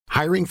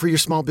Hiring for your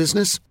small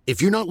business?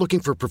 If you're not looking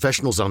for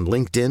professionals on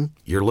LinkedIn,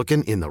 you're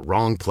looking in the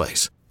wrong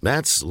place.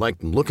 That's like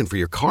looking for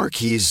your car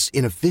keys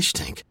in a fish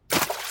tank.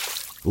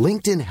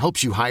 LinkedIn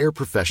helps you hire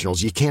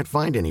professionals you can't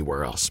find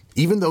anywhere else,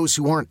 even those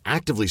who aren't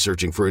actively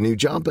searching for a new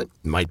job but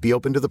might be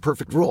open to the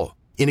perfect role.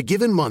 In a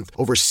given month,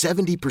 over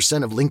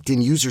 70% of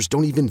LinkedIn users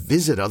don't even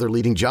visit other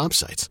leading job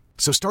sites.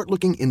 So start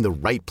looking in the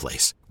right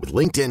place. With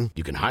LinkedIn,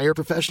 you can hire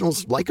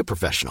professionals like a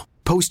professional.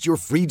 Post your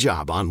free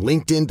job on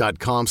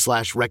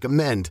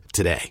linkedin.com/recommend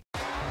today.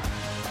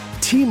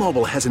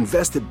 T-Mobile has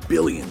invested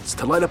billions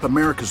to light up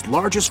America's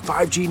largest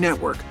 5G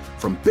network,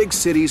 from big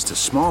cities to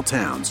small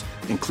towns,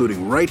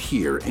 including right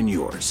here in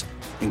yours.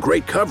 And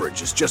great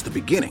coverage is just the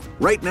beginning.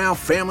 Right now,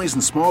 families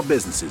and small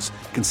businesses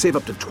can save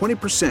up to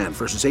 20%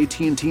 versus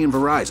AT&T and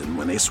Verizon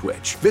when they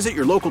switch. Visit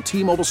your local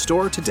T-Mobile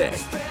store today.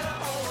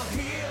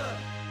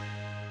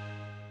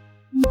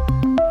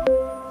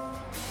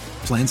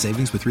 Plan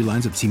savings with 3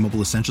 lines of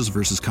T-Mobile Essentials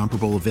versus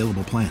comparable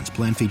available plans.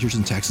 Plan features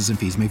and taxes and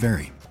fees may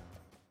vary.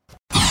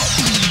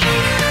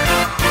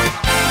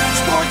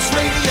 Sports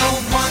Radio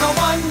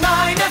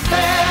 101.9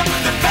 FM,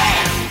 The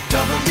Fan,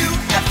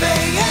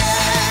 WFAN.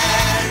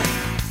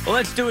 Well,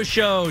 let's do a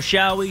show,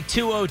 shall we?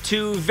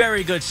 2:02,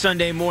 very good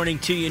Sunday morning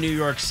to you, New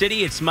York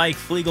City. It's Mike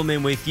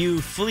Fliegelman with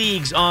you.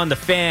 Fleegs on The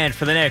Fan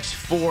for the next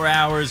 4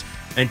 hours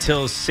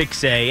until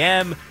 6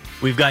 a.m.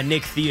 We've got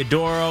Nick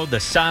Theodoro,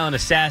 the silent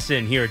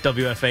assassin, here at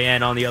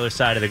WFAN on the other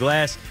side of the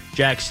glass.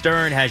 Jack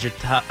Stern has your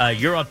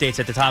updates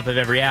at the top of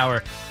every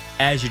hour,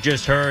 as you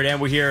just heard.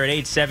 And we're here at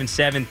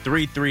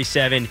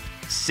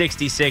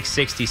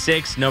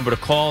 877-337-6666. Number to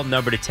call,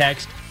 number to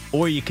text,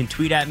 or you can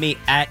tweet at me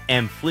at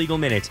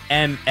mfliegelman. It's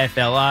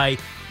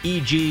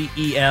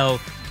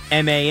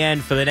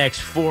MFLIEGELMAN for the next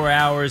 4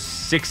 hours,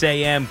 6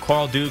 a.m.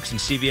 Carl Dukes and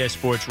CBS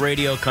Sports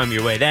Radio come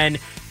your way then.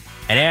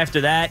 And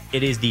after that,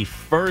 it is the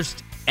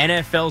first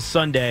NFL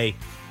Sunday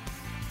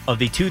of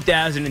the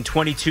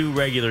 2022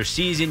 regular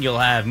season. You'll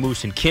have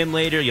Moose and Kim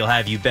later. You'll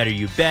have You Better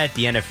You Bet,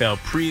 the NFL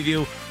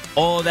preview,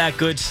 all that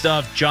good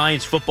stuff.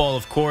 Giants football,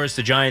 of course,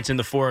 the Giants in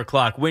the 4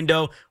 o'clock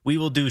window. We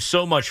will do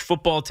so much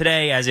football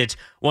today, as it's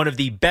one of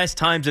the best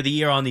times of the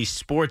year on the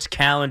sports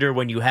calendar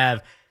when you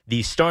have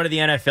the start of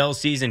the NFL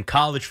season,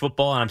 college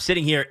football. And I'm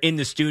sitting here in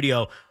the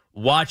studio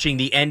watching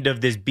the end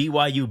of this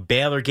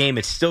BYU-Baylor game.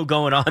 It's still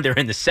going on. They're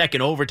in the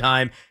second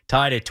overtime,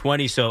 tied at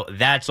 20, so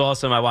that's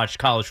awesome. I watched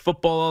college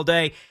football all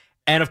day,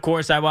 and, of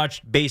course, I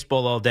watched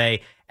baseball all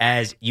day,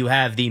 as you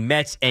have the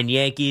Mets and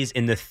Yankees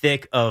in the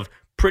thick of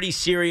pretty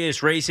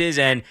serious races.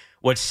 And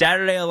what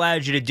Saturday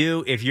allowed you to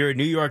do, if you're a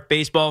New York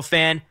baseball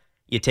fan,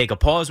 you take a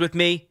pause with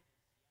me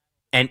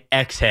and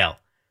exhale.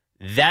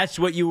 That's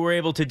what you were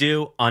able to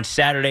do on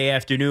Saturday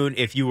afternoon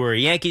if you were a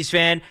Yankees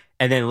fan,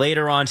 and then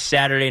later on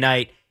Saturday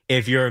night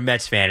if you're a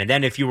Mets fan. And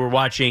then if you were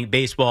watching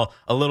baseball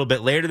a little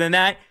bit later than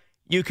that,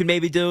 you can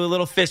maybe do a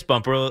little fist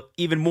bump or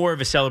even more of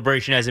a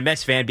celebration as a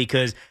Mets fan,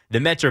 because the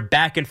Mets are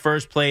back in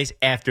first place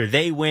after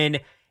they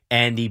win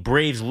and the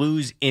Braves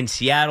lose in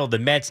Seattle. The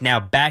Mets now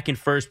back in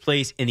first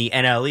place in the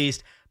NL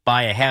East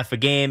by a half a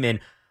game, and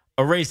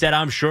a race that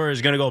I'm sure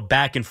is going to go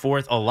back and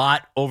forth a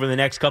lot over the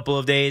next couple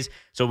of days.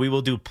 So we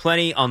will do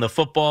plenty on the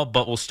football,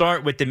 but we'll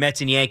start with the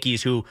Mets and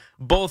Yankees, who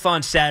both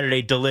on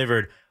Saturday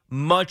delivered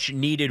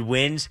much-needed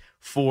wins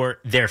for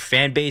their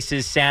fan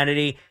base's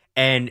sanity,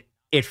 and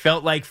it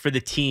felt like for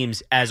the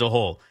teams as a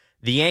whole.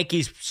 The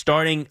Yankees,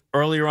 starting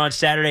earlier on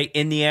Saturday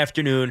in the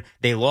afternoon,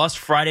 they lost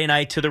Friday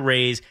night to the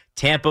Rays.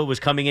 Tampa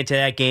was coming into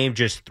that game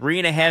just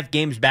 3.5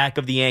 games back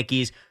of the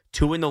Yankees,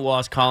 2 in the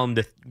loss column.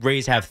 The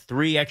Rays have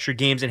 3 extra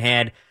games in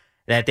hand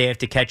that they have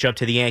to catch up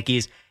to the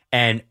Yankees.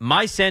 And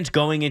my sense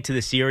going into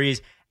the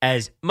series,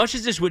 as much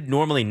as this would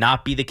normally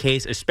not be the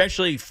case,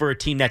 especially for a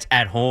team that's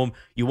at home,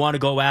 you want to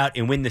go out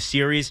and win the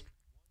series.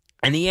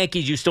 And the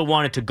Yankees, you still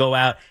wanted to go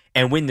out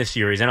and win the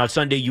series. And on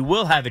Sunday, you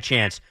will have a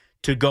chance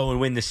to go and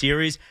win the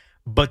series.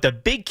 But the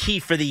big key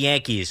for the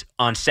Yankees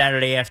on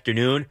Saturday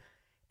afternoon,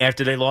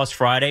 after they lost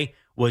Friday,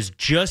 was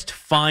just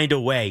find a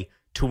way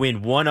to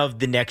win one of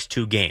the next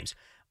 2 games.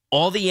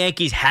 All the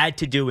Yankees had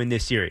to do in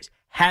this series,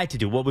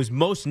 what was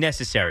most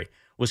necessary,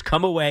 was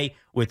come away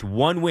with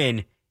 1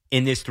 win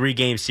in this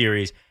 3-game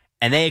series,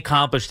 and they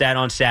accomplished that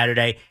on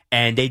Saturday,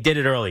 and they did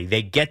it early.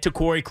 They get to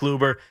Corey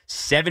Kluber,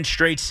 7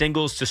 straight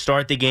singles to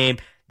start the game.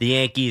 The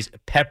Yankees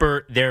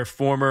pepper their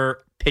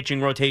former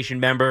pitching rotation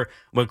member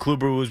when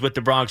Kluber was with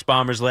the Bronx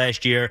Bombers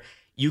last year.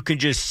 You can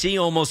just see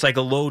almost like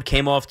a load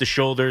came off the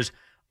shoulders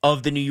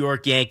of the New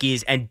York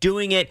Yankees, and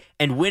doing it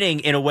and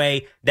winning in a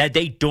way that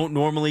they don't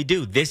normally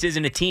do. This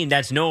isn't a team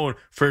that's known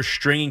for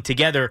stringing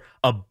together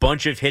a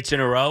bunch of hits in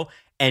a row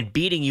and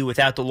beating you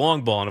without the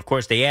long ball. And, of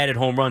course, they added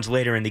home runs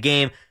later in the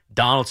game.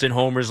 Donaldson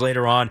homers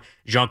later on.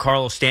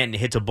 Giancarlo Stanton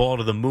hits a ball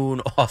to the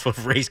moon off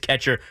of Rays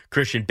catcher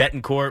Christian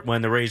Bettencourt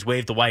when the Rays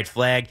waved the white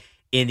flag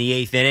in the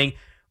 8th inning.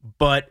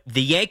 But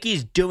the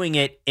Yankees doing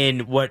it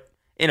in what,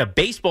 in a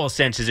baseball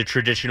sense, is a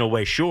traditional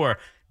way, sure.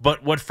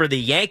 But what for the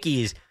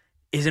Yankees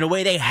is in a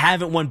way they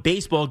haven't won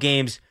baseball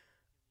games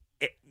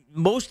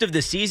most of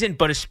the season,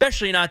 but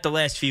especially not the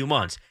last few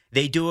months.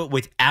 They do it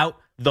without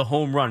the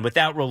home run,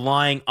 without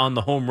relying on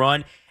the home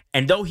run.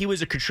 And though he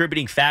was a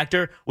contributing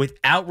factor,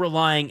 without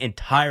relying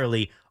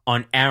entirely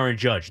on Aaron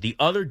Judge. The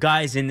other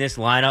guys in this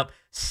lineup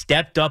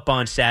stepped up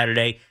on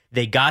Saturday.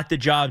 They got the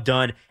job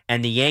done,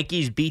 and the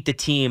Yankees beat the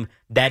team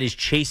that is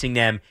chasing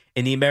them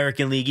in the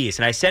American League East.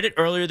 And I said it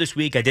earlier this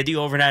week. I did the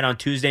overnight on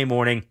Tuesday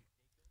morning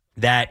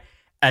that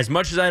as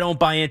much as I don't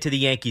buy into the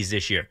Yankees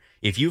this year,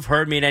 if you've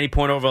heard me at any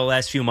point over the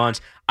last few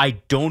months, I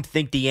don't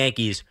think the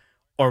Yankees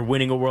are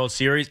winning a World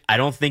Series. I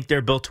don't think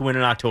they're built to win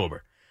in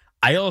October.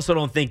 I also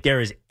don't think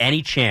there is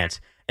any chance,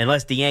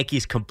 unless the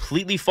Yankees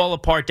completely fall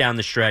apart down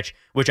the stretch,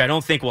 which I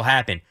don't think will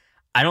happen.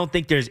 I don't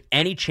think there's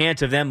any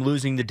chance of them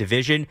losing the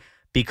division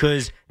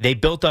because they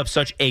built up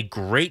such a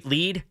great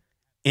lead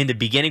in the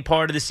beginning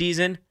part of the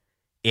season,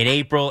 in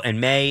April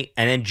and May,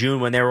 and then June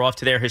when they were off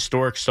to their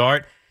historic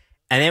start.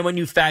 And then when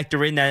you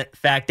factor in that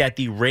fact that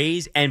the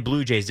Rays and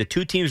Blue Jays, the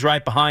two teams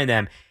right behind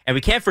them, and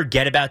we can't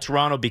forget about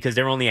Toronto because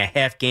they're only a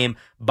half game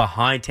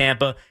behind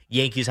Tampa.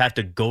 Yankees have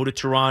to go to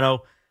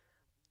Toronto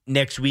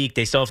next week.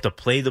 They still have to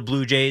play the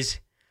Blue Jays.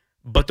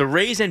 But the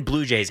Rays and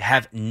Blue Jays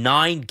have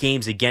 9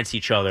 games against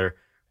each other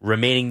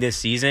remaining this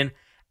season.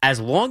 As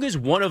long as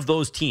one of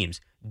those teams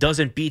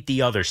doesn't beat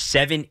the other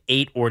 7,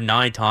 8, or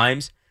 9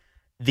 times,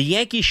 the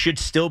Yankees should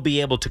still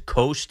be able to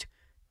coast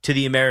to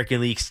the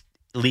American League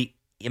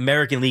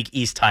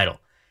East title.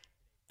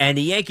 And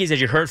the Yankees,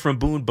 as you heard from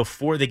Boone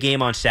before the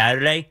game on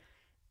Saturday,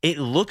 it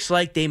looks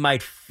like they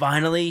might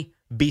finally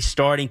be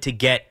starting to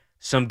get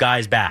some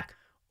guys back.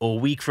 A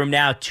week from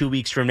now, 2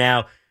 weeks from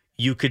now,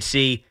 you could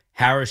see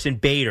Harrison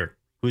Bader,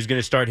 who's going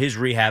to start his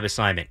rehab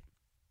assignment.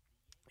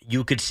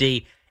 You could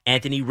see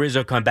Anthony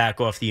Rizzo come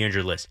back off the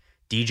injured list.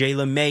 DJ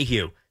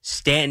LeMahieu.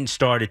 Stanton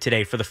started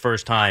today for the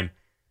first time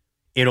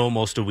in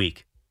almost a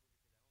week.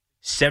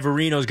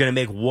 Severino's going to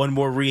make one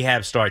more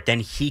rehab start, then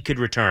he could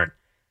return.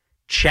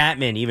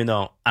 Chapman, even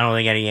though I don't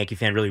think any Yankee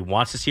fan really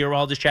wants to see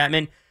Aroldis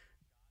Chapman,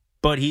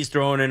 but he's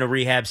throwing in a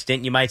rehab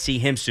stint. You might see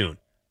him soon.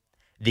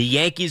 The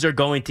Yankees are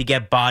going to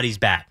get bodies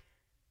back.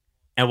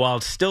 And while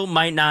it still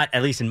might not,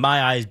 at least in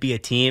my eyes, be a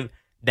team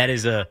that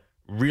is a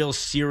real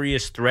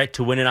serious threat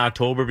to win in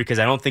October, because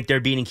I don't think they're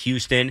beating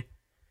Houston,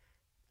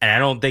 and I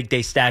don't think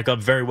they stack up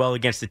very well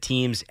against the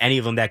teams, any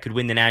of them that could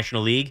win the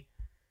National League,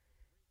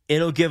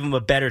 it'll give them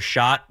a better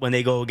shot when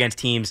they go against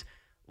teams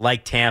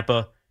like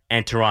Tampa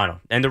and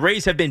Toronto. And the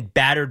Rays have been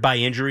battered by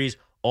injuries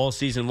all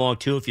season long,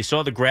 too. If you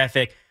saw the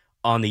graphic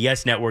on the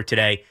Yes Network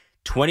today,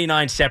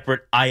 29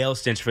 separate IL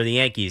stints for the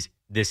Yankees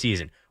this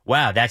season.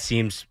 Wow, that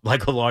seems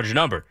like a large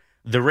number.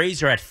 The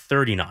Rays are at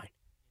 39.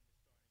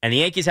 And the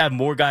Yankees have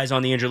more guys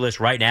on the injured list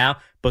right now,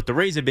 but the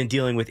Rays have been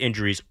dealing with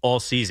injuries all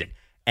season.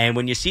 And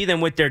when you see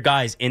them with their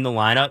guys in the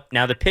lineup,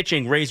 now the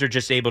pitching, Rays are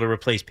just able to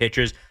replace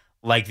pitchers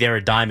like they're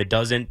a dime a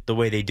dozen. The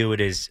way they do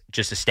it is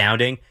just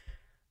astounding.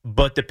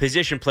 But the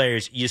position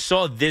players, you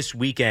saw this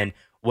weekend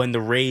when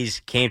the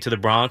Rays came to the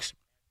Bronx,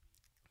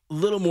 a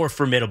little more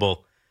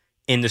formidable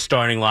in the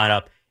starting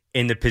lineup,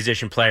 in the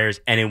position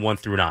players, and in 1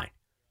 through 9.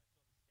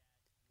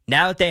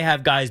 Now that they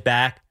have guys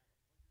back,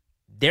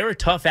 they're a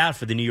tough out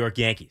for the New York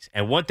Yankees.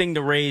 And one thing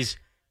the Rays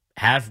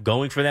have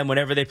going for them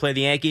whenever they play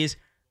the Yankees,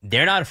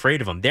 they're not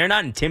afraid of them. They're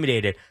not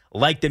intimidated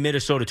like the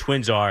Minnesota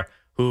Twins are,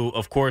 who,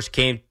 of course,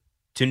 came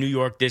to New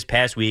York this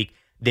past week.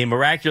 They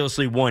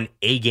miraculously won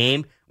a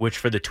game, which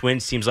for the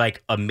Twins seems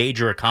like a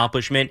major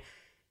accomplishment.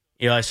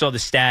 You know, I saw the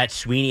stats.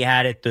 Sweeney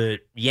had it.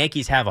 The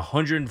Yankees have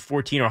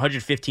 114 or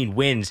 115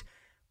 wins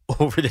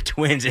over the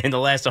Twins in the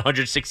last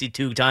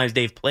 162 times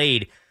they've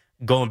played,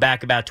 going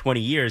back about 20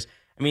 years.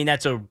 I mean,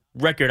 that's a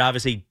record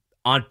obviously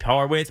on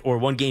par with or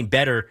one game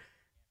better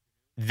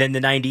than the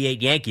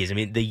 98 Yankees. I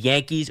mean, the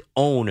Yankees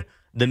own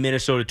the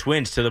Minnesota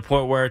Twins to the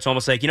point where it's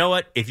almost like, you know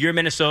what? If you're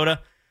Minnesota,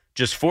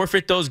 just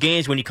forfeit those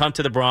games when you come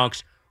to the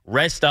Bronx,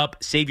 rest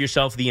up, save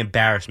yourself the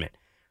embarrassment.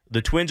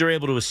 The Twins are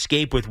able to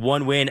escape with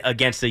one win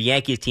against the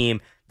Yankees team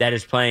that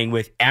is playing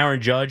with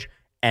Aaron Judge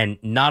and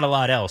not a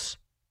lot else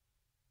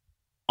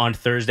on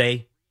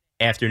Thursday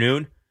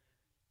afternoon.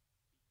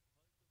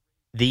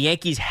 The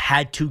Yankees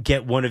had to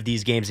get one of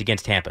these games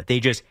against Tampa. They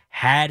just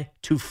had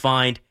to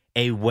find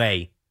a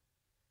way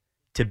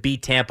to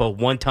beat Tampa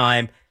one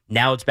time.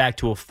 Now it's back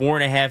to a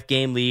 4.5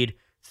 game lead,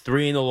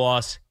 3 in the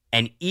loss.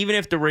 And even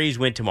if the Rays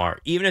win tomorrow,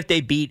 even if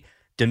they beat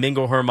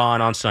Domingo Germán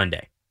on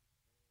Sunday,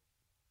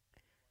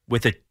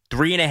 with a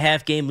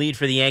 3.5 game lead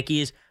for the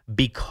Yankees,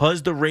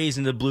 because the Rays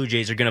and the Blue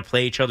Jays are going to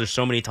play each other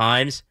so many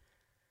times,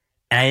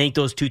 and I think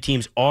those two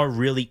teams are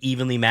really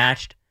evenly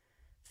matched,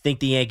 I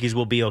think the Yankees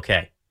will be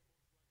okay.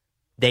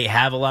 They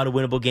have a lot of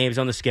winnable games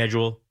on the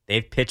schedule. They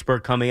have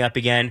Pittsburgh coming up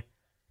again.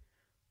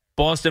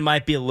 Boston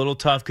might be a little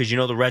tough because you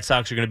know the Red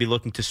Sox are going to be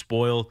looking to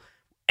spoil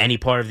any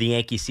part of the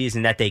Yankee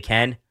season that they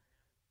can.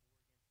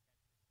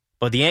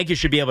 But the Yankees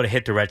should be able to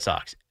hit the Red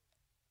Sox.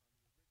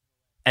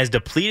 As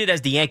depleted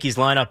as the Yankees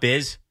lineup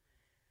is,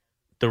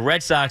 the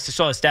Red Sox, I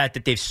saw a stat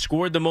that they've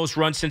scored the most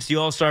runs since the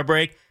All-Star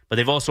break, but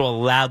they've also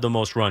allowed the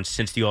most runs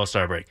since the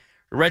All-Star break.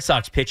 The Red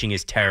Sox pitching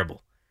is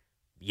terrible.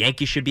 The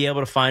Yankees should be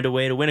able to find a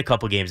way to win a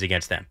couple games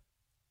against them.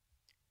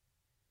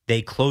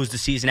 They closed the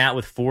season out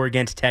with 4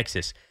 against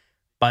Texas.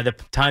 By the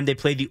time they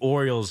played the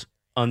Orioles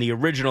on the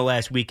original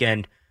last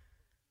weekend,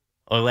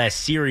 or last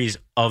series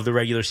of the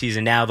regular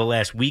season, now the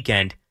last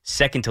weekend,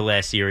 second to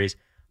last series,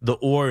 the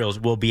Orioles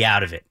will be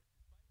out of it.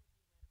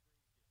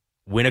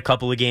 Win a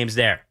couple of games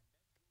there.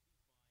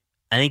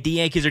 I think the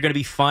Yankees are going to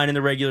be fine in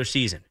the regular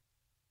season.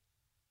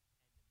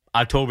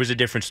 October's a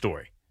different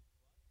story.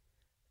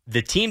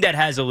 The team that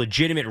has a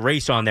legitimate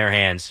race on their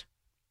hands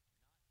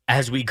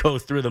as we go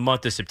through the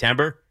month of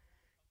September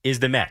is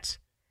the Mets.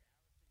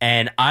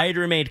 And I had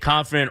remained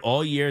confident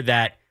all year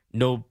that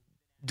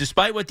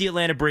despite what the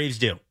Atlanta Braves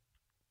do,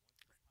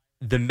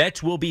 the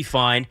Mets will be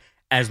fine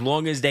as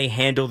long as they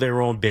handle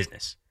their own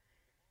business.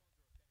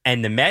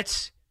 And the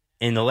Mets,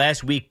 in the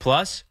last week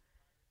plus,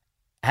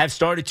 have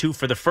started to,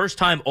 for the first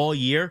time all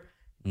year,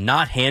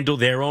 not handle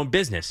their own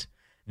business.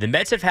 The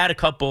Mets have had a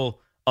couple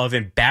of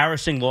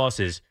embarrassing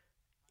losses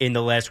in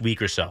the last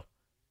week or so.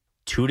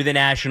 2 to the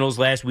Nationals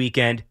last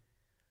weekend,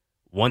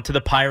 1 to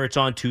the Pirates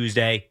on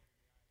Tuesday,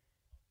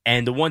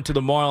 and the 1 to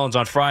the Marlins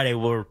on Friday,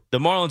 where the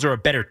Marlins are a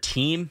better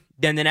team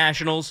than the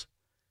Nationals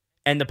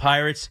and the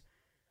Pirates.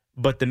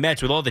 But the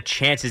Mets, with all the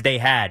chances they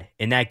had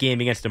in that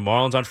game against the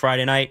Marlins on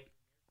Friday night,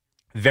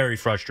 very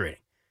frustrating.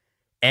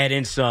 Add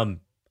in some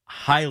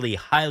highly,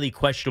 highly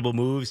questionable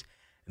moves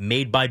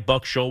made by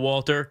Buck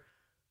Showalter,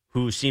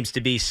 who seems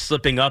to be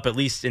slipping up, at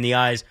least in the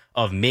eyes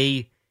of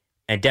me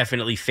and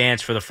definitely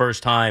fans for the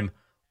first time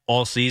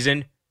all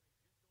season.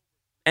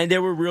 And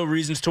there were real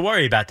reasons to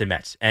worry about the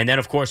Mets. And then,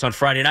 of course, on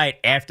Friday night,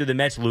 after the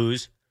Mets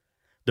lose,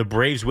 the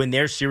Braves win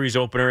their series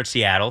opener in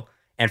Seattle.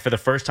 And for the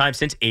first time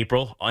since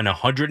April, on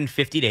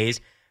 150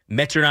 days,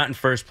 Mets are not in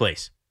first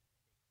place.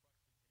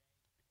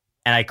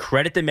 And I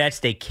credit the Mets.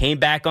 They came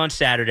back on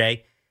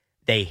Saturday.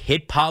 They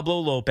hit Pablo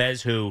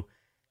Lopez, who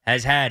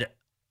has had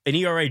an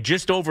ERA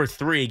just over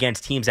 3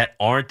 against teams that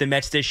aren't the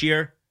Mets this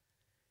year,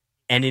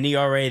 and an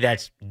ERA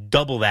that's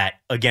double that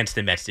against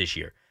the Mets this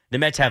year. The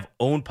Mets have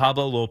owned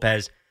Pablo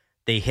Lopez.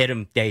 They hit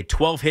him. They had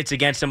 12 hits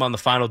against him on the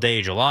final day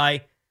of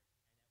July.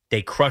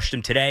 They crushed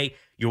him today.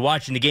 You're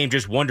watching the game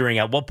just wondering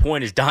at what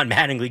point is Don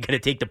Mattingly going to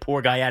take the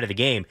poor guy out of the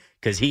game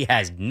because he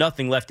has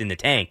nothing left in the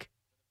tank.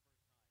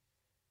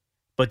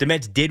 But the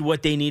Mets did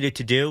what they needed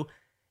to do.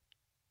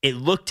 It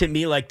looked to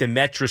me like the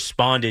Mets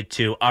responded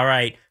to, all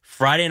right,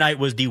 Friday night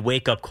was the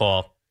wake-up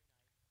call.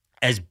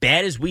 As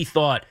bad as we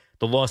thought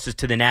the losses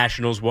to the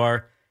Nationals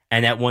were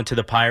and that one to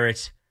the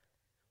Pirates,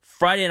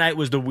 Friday night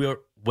was the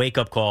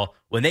wake-up call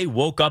when they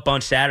woke up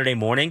on Saturday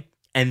morning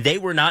and they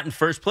were not in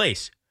first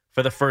place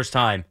for the first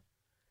time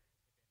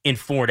in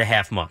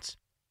 4.5 months.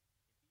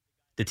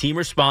 The team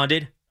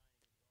responded.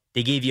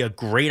 They gave you a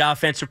great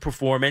offensive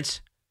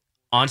performance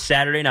on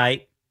Saturday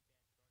night.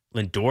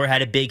 Lindor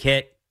had a big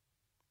hit.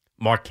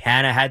 Mark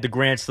Canha had the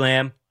grand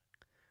slam.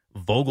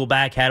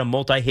 Vogelback had a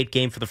multi-hit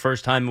game for the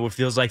first time in what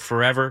feels like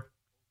forever.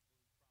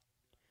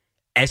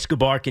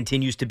 Escobar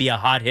continues to be a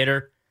hot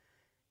hitter.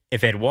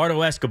 If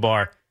Eduardo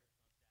Escobar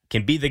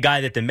can be the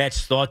guy that the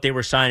Mets thought they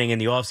were signing in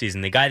the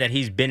offseason, the guy that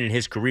he's been in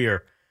his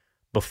career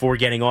before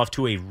getting off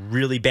to a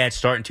really bad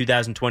start in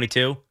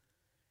 2022,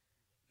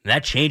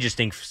 that changes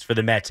things for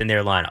the Mets in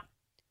their lineup.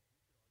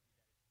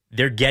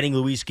 They're getting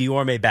Luis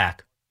Guillorme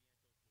back,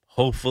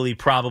 hopefully,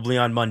 probably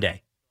on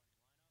Monday.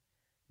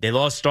 They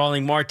lost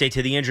Starling Marte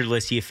to the injured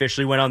list. He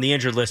officially went on the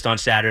injured list on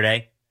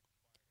Saturday.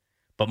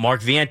 But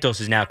Mark Vientos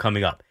is now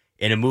coming up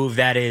in a move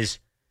that is,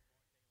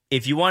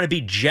 if you want to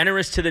be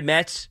generous to the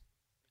Mets,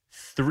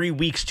 3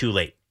 weeks too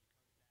late.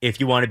 If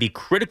you want to be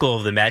critical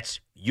of the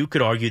Mets, you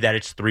could argue that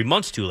it's 3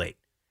 months too late.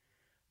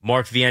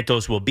 Mark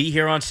Vientos will be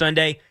here on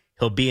Sunday.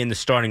 He'll be in the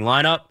starting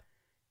lineup,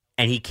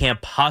 and he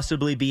can't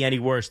possibly be any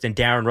worse than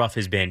Darren Ruff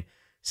has been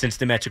since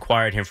the Mets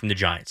acquired him from the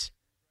Giants.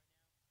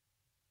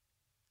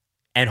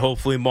 And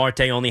hopefully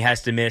Marte only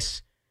has to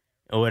miss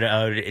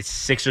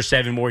 6 or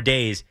 7 more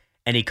days,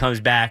 and he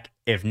comes back,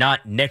 if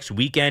not next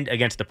weekend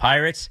against the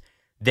Pirates,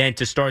 then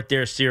to start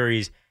their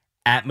series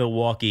at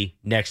Milwaukee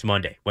next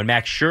Monday, when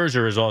Max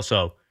Scherzer is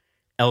also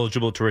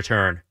eligible to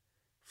return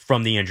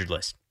from the injured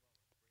list.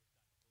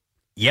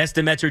 Yes,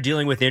 the Mets are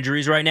dealing with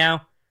injuries right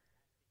now,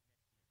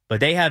 but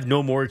they have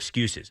no more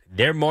excuses.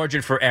 Their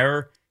margin for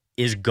error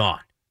is gone.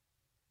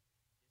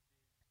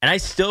 And I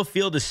still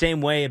feel the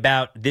same way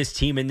about this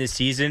team in this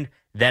season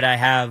that I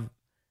have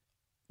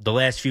the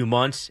last few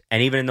months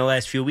and even in the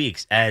last few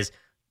weeks, as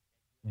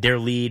their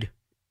lead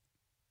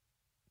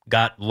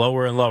got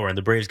lower and lower and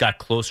the Braves got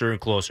closer and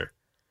closer.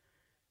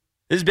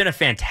 This has been a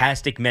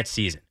fantastic Mets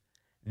season.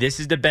 This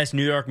is the best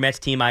New York Mets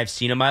team I've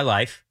seen in my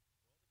life.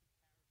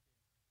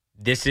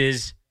 This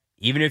is,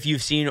 even if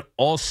you've seen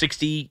all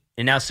 60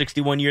 and now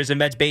 61 years of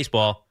Mets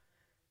baseball,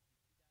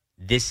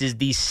 this is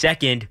the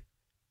second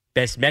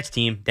best Mets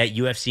team that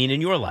you have seen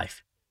in your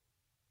life.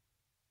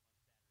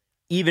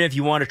 Even if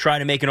you want to try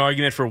to make an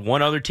argument for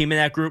one other team in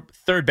that group,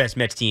 third best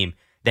Mets team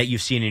that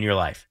you've seen in your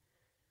life.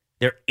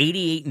 They're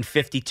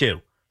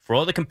 88-52. For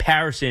all the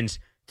comparisons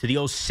to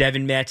the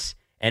 07 Mets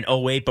and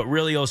 08, but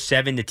really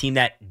 07, the team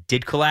that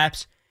did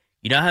collapse,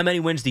 you know how many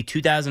wins the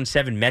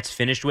 2007 Mets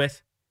finished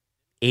with?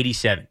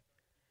 87.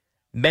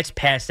 Mets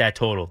passed that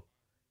total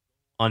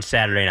on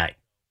Saturday night.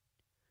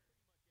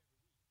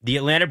 The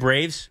Atlanta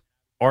Braves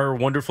are a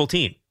wonderful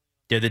team.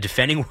 They're the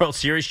defending World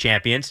Series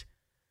champions,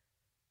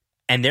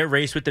 and their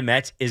race with the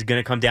Mets is going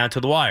to come down to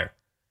the wire.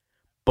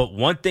 But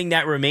one thing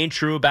that remained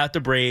true about the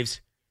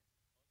Braves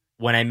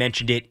when I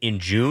mentioned it in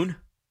June,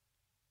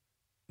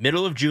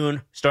 middle of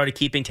June, started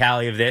keeping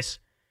tally of this,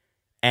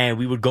 and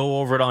we would go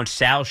over it on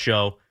Sal's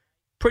show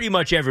pretty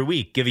much every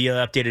week, give you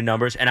updated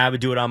numbers, and I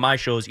would do it on my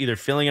shows, either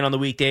filling in on the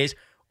weekdays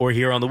or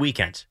here on the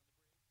weekends.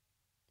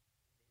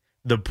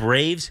 The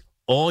Braves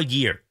all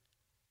year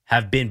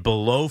have been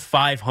below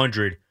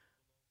 500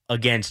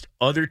 against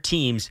other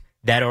teams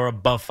that are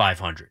above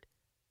 500.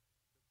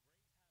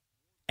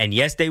 And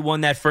yes, they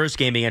won that first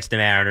game against the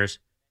Mariners,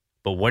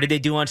 but what did they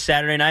do on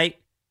Saturday night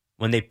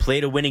when they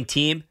played a winning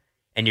team?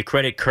 And you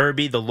credit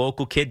Kirby, the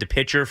local kid, the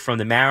pitcher from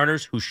the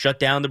Mariners who shut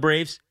down the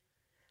Braves.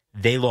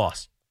 They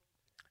lost.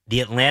 The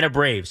Atlanta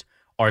Braves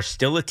are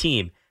still a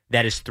team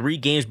that is 3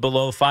 games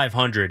below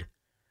 500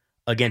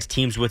 against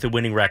teams with a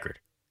winning record.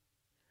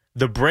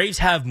 The Braves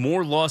have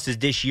more losses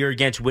this year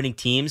against winning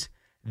teams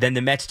than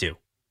the Mets do.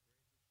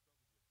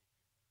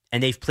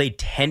 And they've played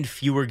 10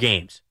 fewer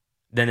games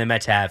than the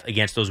Mets have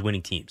against those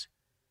winning teams.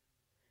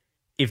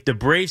 If the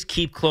Braves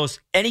keep close,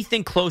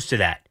 anything close to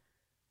that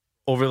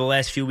over the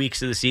last few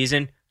weeks of the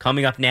season,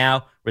 coming up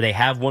now where they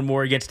have one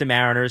more against the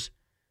Mariners,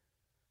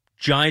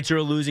 Giants are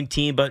a losing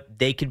team, but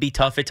they can be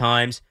tough at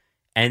times.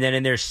 And then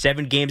in their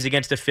 7 games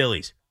against the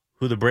Phillies,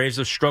 who the Braves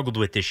have struggled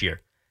with this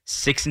year,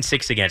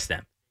 6-6 against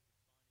them.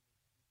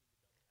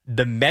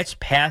 The Mets'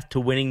 path to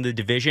winning the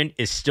division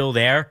is still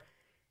there,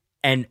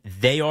 and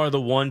they are the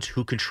ones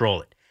who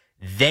control it.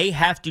 They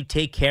have to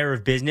take care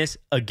of business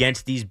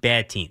against these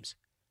bad teams.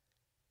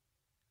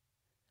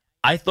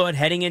 I thought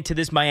heading into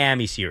this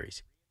Miami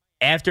series,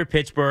 after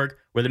Pittsburgh,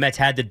 where the Mets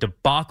had the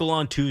debacle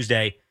on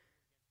Tuesday,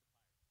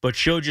 but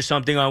showed you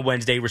something on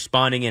Wednesday,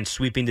 responding and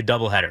sweeping the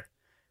doubleheader.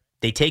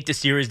 They take the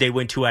series, they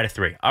win 2 out of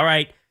 3. All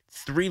right,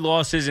 3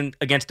 losses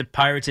against the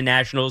Pirates and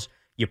Nationals.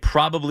 You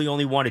probably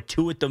only wanted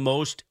 2 at the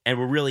most, and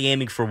were really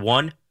aiming for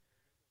 1.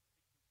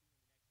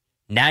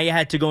 Now you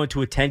had to go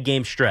into a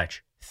 10-game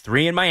stretch.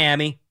 3 in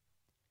Miami,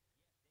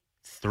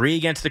 3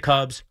 against the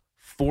Cubs,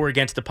 4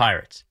 against the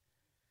Pirates.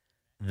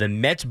 The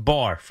Mets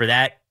bar for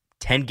that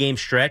 10-game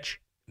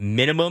stretch,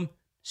 minimum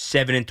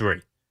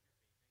 7-3.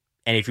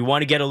 And if you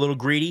want to get a little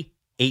greedy,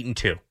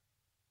 8-2.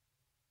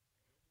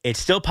 It's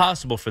still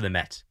possible for the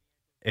Mets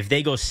if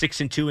they go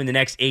 6-2 in the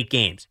next 8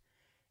 games.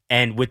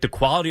 And with the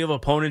quality of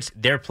opponents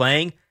they're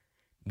playing,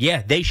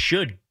 yeah, they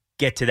should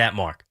get to that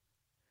mark.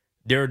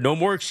 There are no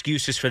more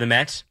excuses for the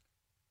Mets.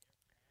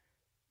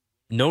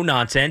 No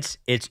nonsense.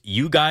 It's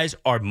you guys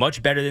are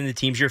much better than the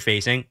teams you're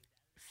facing.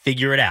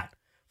 Figure it out.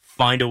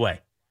 Find a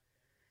way.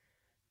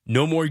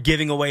 No more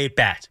giving away at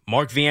bats.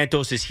 Mark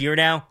Vientos is here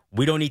now.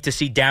 We don't need to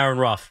see Darren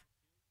Ruff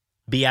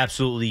be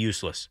absolutely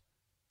useless.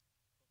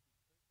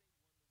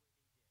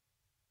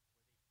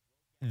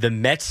 The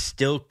Mets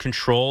still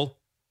control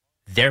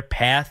their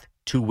path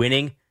to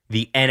winning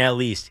the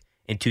NL East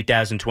in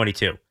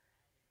 2022.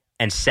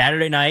 And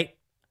Saturday night,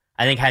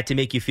 I think, had to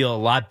make you feel a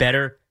lot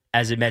better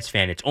as a Mets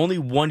fan. It's only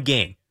 1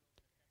 game.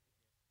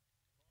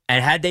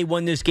 And had they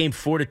won this game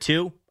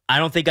 4-2, I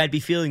don't think I'd be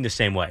feeling the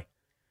same way.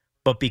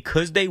 But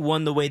because they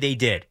won the way they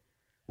did,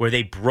 where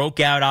they broke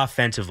out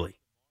offensively,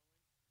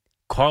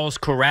 Carlos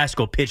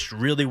Carrasco pitched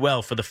really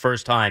well for the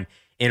first time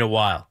in a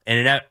while.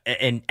 And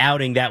an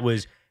outing that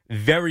was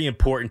very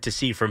important to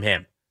see from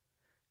him.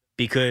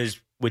 Because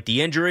with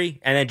the injury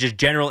and then just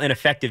general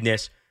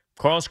ineffectiveness,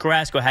 Carlos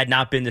Carrasco had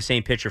not been the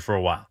same pitcher for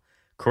a while.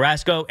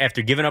 Carrasco,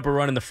 after giving up a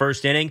run in the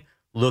first inning,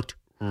 looked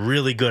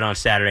really good on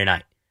Saturday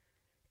night.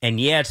 And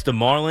yeah, it's the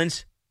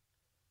Marlins,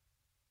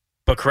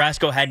 but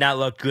Carrasco had not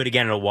looked good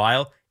again in a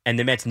while, and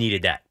the Mets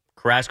needed that.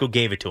 Carrasco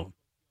gave it to him.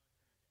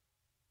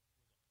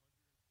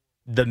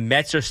 The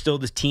Mets are still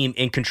the team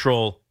in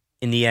control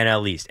in the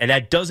NL East, and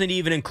that doesn't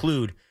even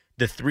include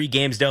the 3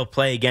 games they'll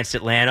play against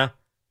Atlanta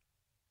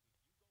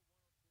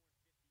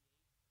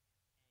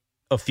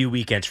a few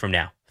weekends from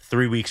now,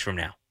 3 weeks from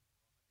now.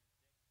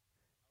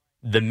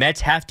 The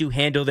Mets have to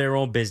handle their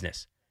own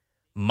business.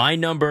 My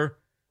number,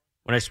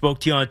 when I spoke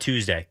to you on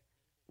Tuesday,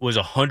 was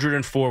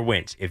 104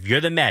 wins. If you're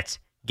the Mets,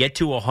 get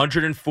to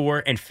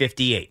 104 and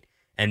 58.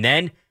 And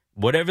then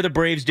whatever the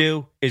Braves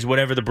do is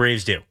whatever the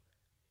Braves do.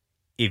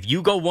 If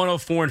you go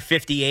 104 and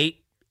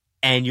 58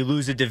 and you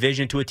lose a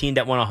division to a team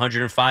that won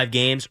 105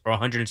 games or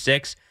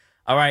 106,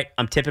 all right,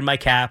 I'm tipping my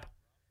cap.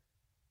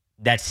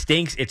 That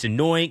stinks. It's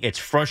annoying. It's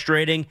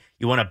frustrating.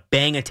 You want to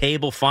bang a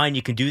table, fine,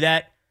 you can do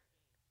that.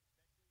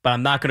 But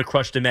I'm not going to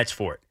crush the Mets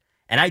for it.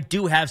 And I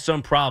do have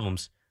some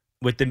problems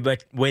with the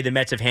way the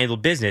Mets have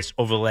handled business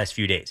over the last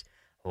few days.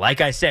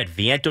 Like I said,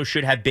 Vientos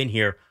should have been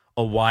here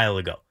a while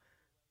ago.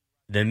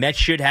 The Mets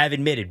should have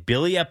admitted,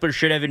 Billy Epler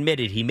should have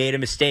admitted he made a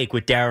mistake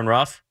with Darren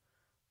Ruff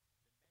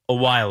a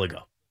while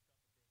ago.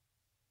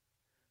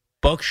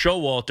 Buck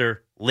Showalter,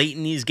 late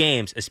in these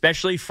games,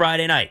 especially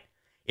Friday night,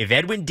 if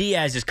Edwin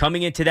Diaz is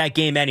coming into that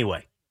game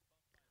anyway,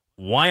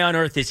 why on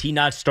earth is he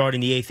not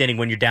starting the 8th inning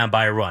when you're down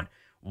by a run?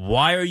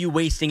 Why are you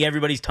wasting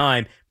everybody's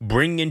time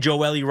bringing in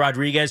Joely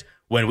Rodriguez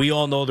when we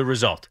all know the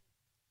result?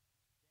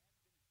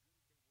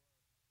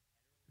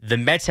 The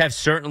Mets have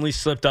certainly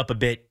slipped up a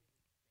bit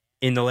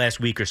in the last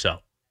week or so.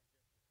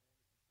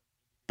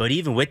 But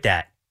even with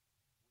that,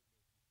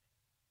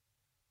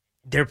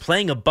 they're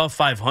playing above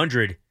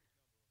 500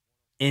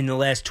 in the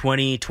last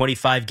 20,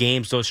 25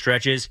 games, those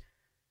stretches.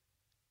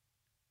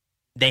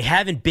 They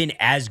haven't been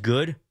as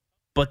good,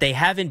 but they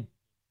haven't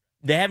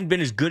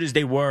been as good as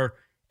they were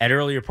at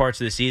earlier parts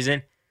of the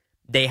season.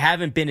 They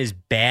haven't been as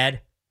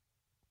bad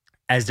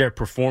as their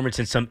performance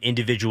in some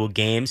individual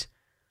games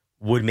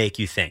would make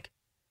you think.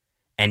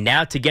 And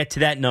now to get to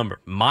that number,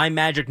 my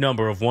magic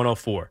number of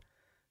 104,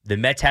 the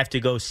Mets have to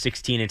go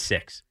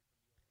 16-6.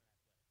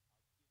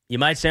 You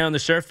might say on the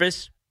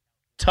surface,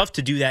 tough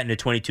to do that in a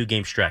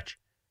 22-game stretch.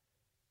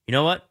 You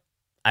know what?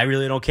 I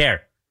really don't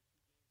care.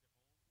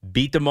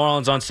 Beat the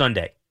Marlins on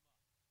Sunday.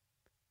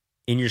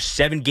 In your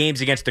 7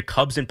 games against the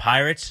Cubs and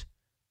Pirates,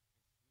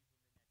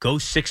 go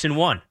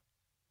 6-1.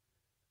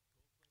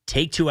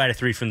 Take 2 out of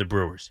 3 from the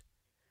Brewers.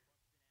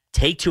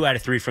 Take 2 out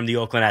of 3 from the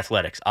Oakland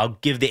Athletics. I'll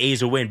give the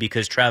A's a win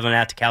because traveling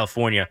out to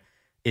California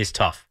is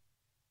tough.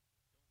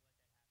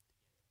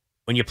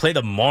 When you play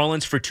the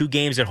Marlins for 2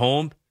 games at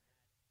home,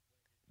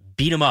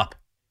 beat them up.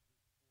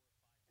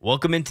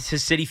 Welcome into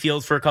Citi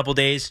Field for a couple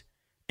days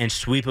and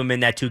sweep them in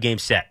that 2-game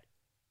set.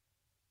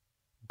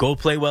 Go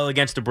play well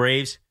against the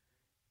Braves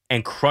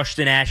and crush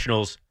the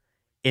Nationals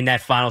in that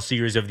final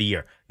series of the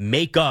year.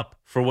 Make up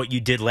for what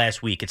you did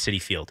last week at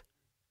Citi Field.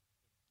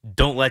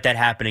 Don't let that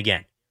happen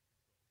again.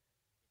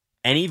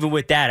 And even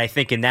with that, I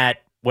think in that,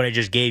 what I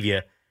just gave you,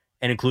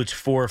 it includes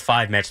 4 or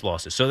 5 Mets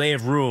losses. So they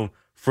have room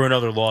for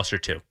another loss or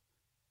 2.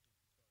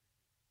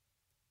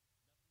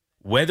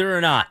 Whether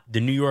or not the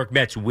New York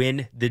Mets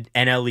win the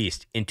NL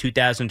East in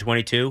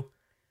 2022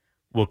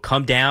 will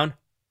come down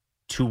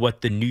to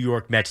what the New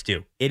York Mets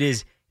do. It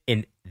is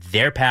in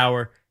their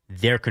power,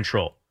 their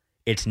control.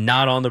 It's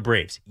not on the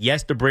Braves.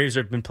 Yes, the Braves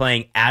have been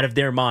playing out of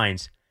their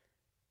minds.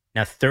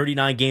 Now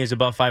 39 games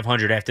above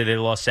 500 after they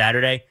lost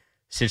Saturday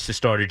since the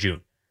start of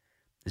June.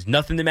 There's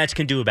nothing the Mets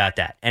can do about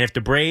that. And if the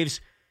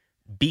Braves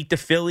beat the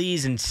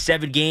Phillies in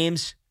 7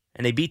 games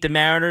and they beat the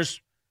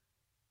Mariners,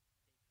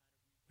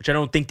 which I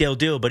don't think they'll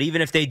do, but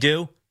even if they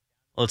do,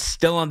 well, it's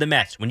still on the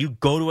Mets. When you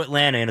go to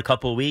Atlanta in a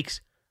couple of weeks,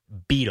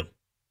 beat them.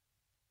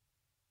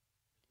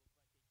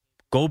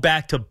 Go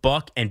back to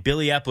Buck and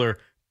Billy Epler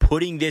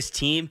putting this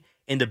team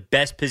in the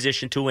best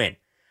position to win.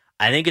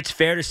 I think it's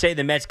fair to say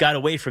the Mets got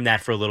away from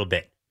that for a little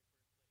bit.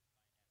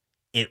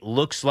 It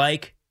looks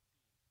like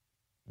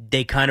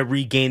they kind of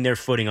regained their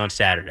footing on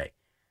Saturday.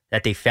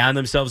 That they found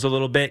themselves a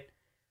little bit.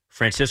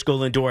 Francisco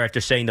Lindor, after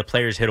saying the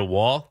players hit a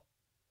wall,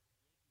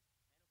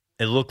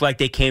 it looked like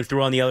they came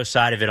through on the other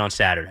side of it on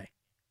Saturday.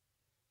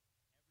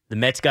 The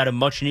Mets got a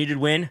much-needed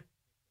win,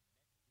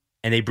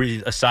 and they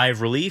breathed a sigh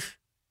of relief,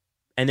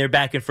 and they're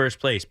back in first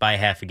place by a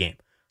half a game.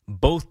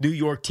 Both New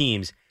York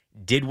teams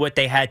did what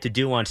they had to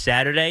do on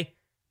Saturday.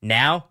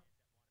 Now,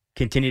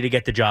 continue to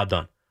get the job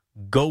done.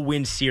 Go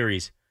win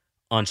series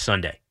on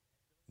Sunday.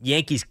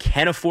 Yankees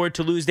can afford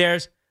to lose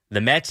theirs. The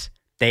Mets,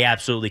 they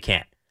absolutely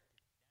can't.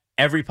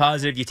 Every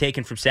positive you've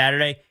taken from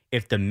Saturday,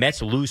 if the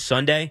Mets lose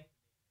Sunday,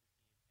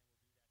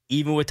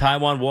 even with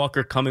Taijuan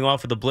Walker coming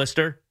off with a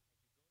blister,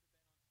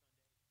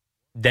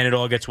 then it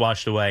all gets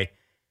washed away.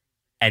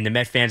 And the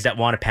Met fans that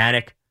want to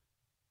panic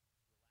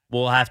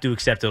will have to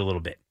accept it a little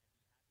bit.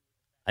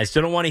 I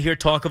still don't want to hear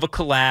talk of a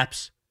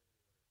collapse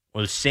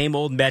or the same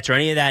old Mets or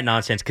any of that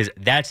nonsense because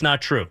that's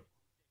not true.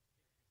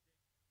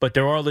 But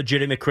there are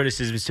legitimate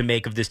criticisms to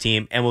make of this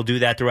team, and we'll do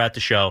that throughout the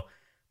show.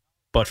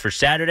 But for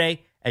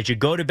Saturday, as you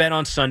go to bed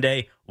on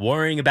Sunday,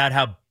 worrying about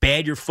how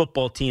bad your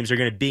football teams are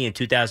going to be in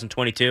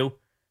 2022,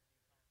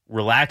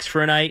 relax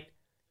for a night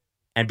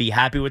and be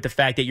happy with the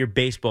fact that your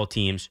baseball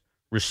teams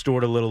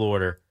restored a little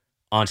order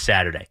on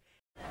Saturday.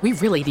 We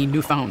really need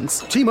new phones.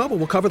 T-Mobile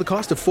will cover the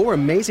cost of 4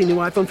 amazing new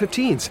iPhone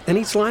 15s, and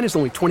each line is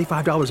only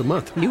 $25 a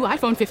month. New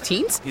iPhone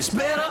 15s? It's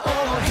better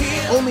over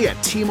here. Only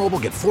at T-Mobile,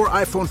 get 4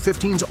 iPhone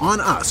 15s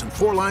on us and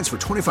 4 lines for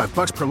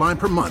 $25 per line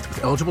per month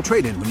with eligible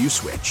trade-in when you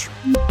switch.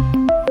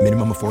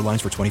 Minimum of 4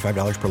 lines for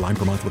 $25 per line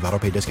per month with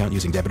autopay discount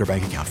using debit or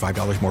bank account.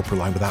 $5 more per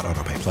line without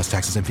autopay, plus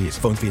taxes and fees.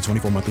 Phone fee at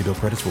 24 monthly bill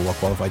credits for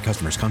well-qualified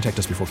customers. Contact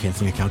us before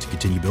canceling account to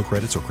continue bill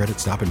credits or credit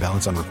stop and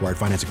balance on required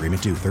finance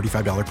agreement due.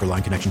 $35 per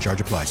line connection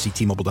charge applies. See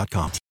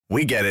T-Mobile.com.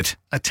 We get it.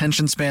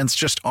 Attention spans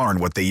just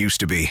aren't what they used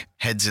to be.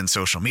 Heads in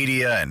social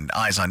media and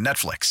eyes on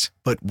Netflix.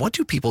 But what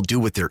do people do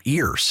with their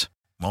ears?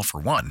 Well,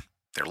 for one,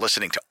 they're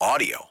listening to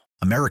audio.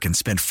 Americans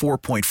spend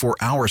 4.4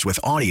 hours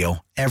with audio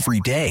every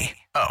day.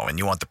 Oh, and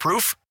you want the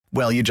proof?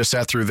 Well, you just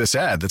sat through this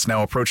ad that's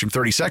now approaching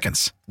 30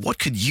 seconds. What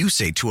could you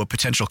say to a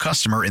potential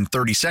customer in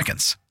 30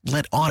 seconds?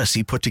 Let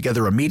Odyssey put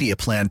together a media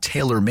plan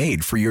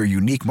tailor-made for your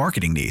unique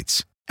marketing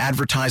needs.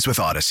 Advertise with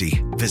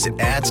Odyssey. Visit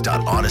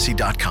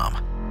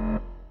ads.odyssey.com.